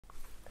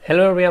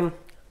Hello everyone!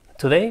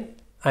 Today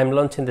I'm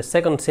launching the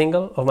second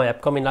single of my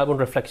upcoming album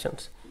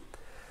Reflections,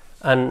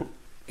 and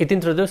it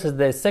introduces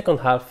the second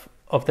half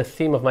of the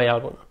theme of my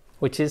album,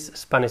 which is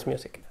Spanish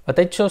music. But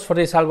I chose for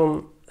this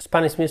album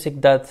Spanish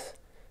music that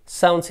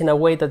sounds in a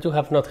way that you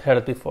have not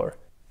heard before.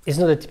 It's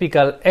not a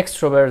typical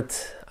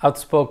extrovert,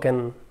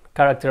 outspoken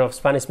character of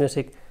Spanish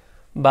music,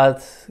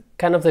 but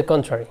kind of the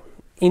contrary.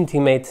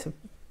 Intimate,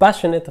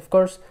 passionate of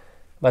course,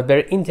 but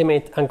very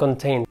intimate and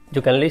contained.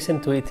 You can listen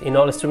to it in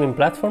all streaming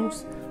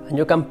platforms, and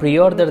you can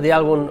pre-order the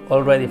album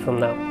already from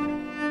now.